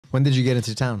When did you get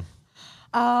into town?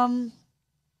 I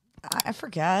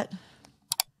forget.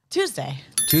 Tuesday.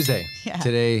 Yeah.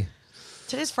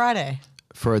 Today's Friday.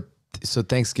 So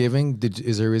Thanksgiving,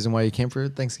 is there a reason why you came for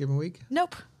Thanksgiving week?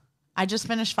 Nope. I just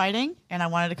finished fighting and I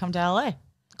wanted to come to LA.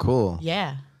 Cool.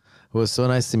 Yeah. Well, it's so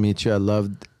nice to meet you. I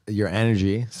loved your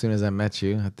energy as soon as I met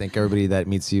you. I think everybody that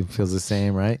meets you feels the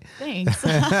same, right? Thanks.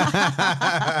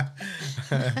 I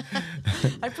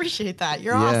appreciate that.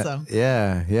 You're awesome.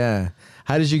 Yeah.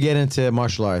 How did you get into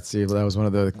martial arts? That was one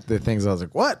of the things I was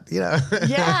like, what? Yeah.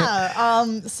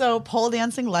 So pole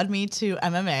dancing led me to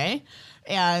MMA.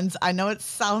 And I know it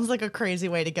sounds like a crazy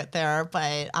way to get there,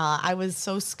 but I was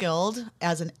so skilled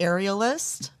as an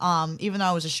aerialist, even though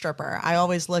I was a stripper. I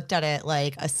always looked at it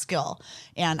like a skill,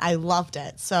 and I loved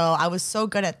it. So I was so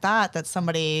good at that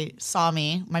somebody saw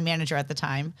me, my manager at the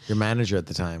time. Your manager at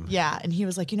the time? Yeah, and he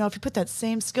was like, if you put that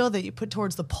same skill that you put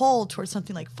towards the pole, towards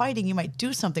something like fighting, you might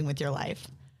do something with your life.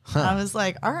 Huh. I was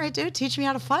like, all right, dude, teach me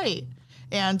how to fight.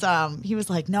 And he was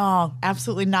like, no,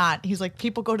 absolutely not. He's like,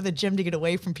 people go to the gym to get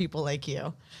away from people like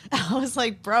you. I was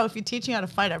like, bro, if you teach me how to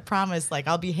fight, I promise, like,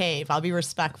 I'll behave. I'll be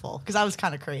respectful. Because I was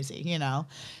kind of crazy,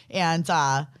 and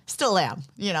still am,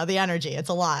 the energy. It's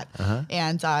a lot. Uh-huh.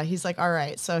 And he's like, all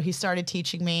right. So he started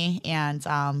teaching me. And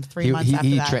 3 months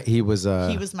after that, he was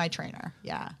my trainer.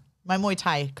 Yeah. My Muay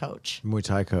Thai coach.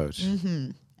 Mm-hmm.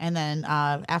 And then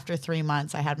after 3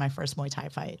 months, I had my first Muay Thai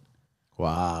fight.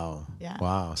 Wow. Yeah.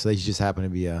 Wow. So you just happened to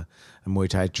be a Muay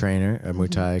Thai trainer, a Muay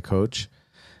Thai coach,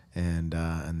 and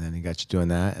then he got you doing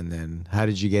that. And then how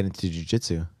did you get into Jiu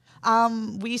Jitsu?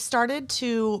 We started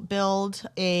to build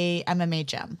a MMA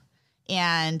gym.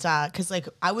 And because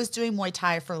I was doing Muay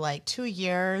Thai for 2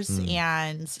 years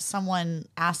and someone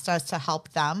asked us to help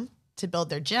them to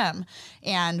build their gym.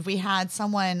 And we had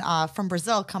someone from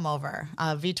Brazil come over,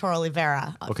 Vitor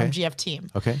Oliveira from GF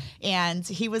Team. Okay. And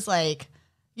he was like,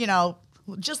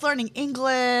 just learning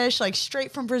English,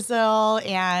 straight from Brazil,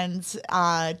 and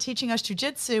teaching us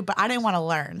jujitsu, but I didn't want to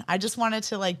learn. I just wanted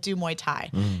to do Muay Thai.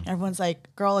 And everyone's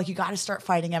like, girl, you got to start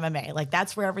fighting MMA.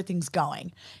 That's where everything's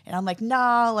going. And I'm like,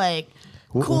 nah,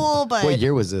 cool, but... What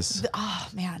year was this?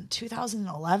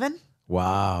 2011?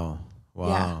 Wow.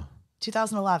 Yeah,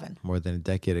 2011. More than a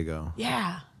decade ago.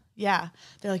 Yeah.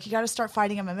 They're like, you got to start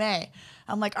fighting MMA.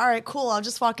 I'm like, all right, cool. I'll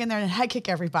just walk in there and head kick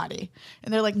everybody.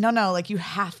 And they're like, no, you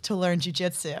have to learn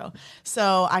jujitsu.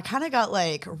 So I kind of got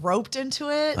roped into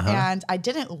it, and I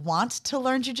didn't want to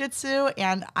learn jujitsu.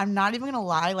 And I'm not even going to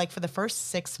lie, for the first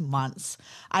 6 months,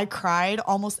 I cried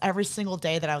almost every single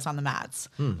day that I was on the mats.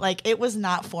 It was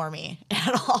not for me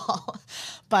at all.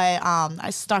 But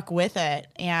I stuck with it,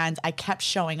 and I kept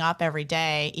showing up every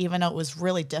day, even though it was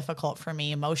really difficult for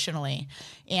me emotionally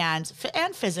and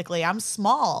physically. I'm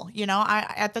small,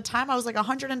 at the time I was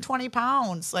 120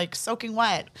 pounds, soaking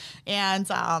wet, and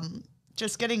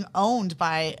just getting owned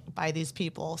by these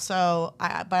people. So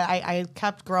I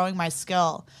kept growing my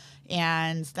skill,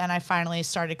 and then I finally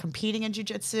started competing in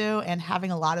jiu-jitsu and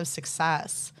having a lot of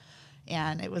success.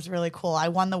 And it was really cool. I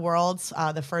won the Worlds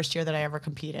the first year that I ever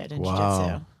competed in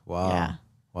jiu-jitsu. Wow. Yeah.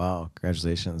 Wow.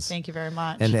 Congratulations. Thank you very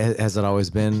much. And has it always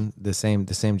been the same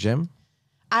gym?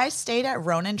 I stayed at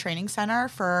Ronin Training Center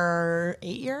for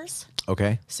 8 years.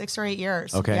 Okay. 6 or 8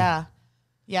 years. Okay. Yeah.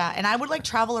 Yeah. And I would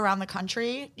travel around the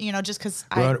country, just because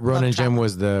Ronin Gym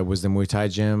was the Muay Thai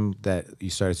gym that you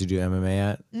started to do MMA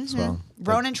at as well?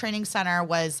 Ronin Training Center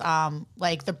was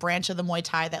the branch of the Muay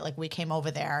Thai that we came over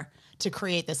there to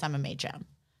create this MMA gym.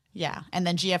 Yeah. And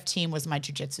then GF Team was my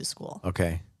jiu-jitsu school.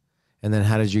 Okay. And then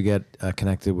how did you get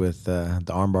connected with the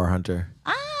armbar hunter?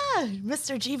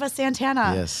 Mr. Jiva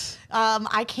Santana. Yes.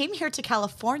 I came here to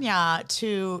California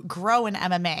to grow in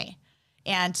MMA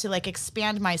and to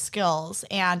expand my skills.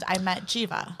 And I met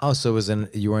Jiva. Oh, so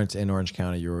you weren't in Orange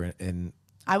County. You were in...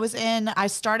 I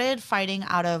started fighting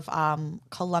out of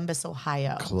Columbus,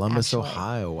 Ohio.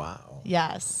 Ohio. Wow.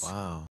 Yes. Wow.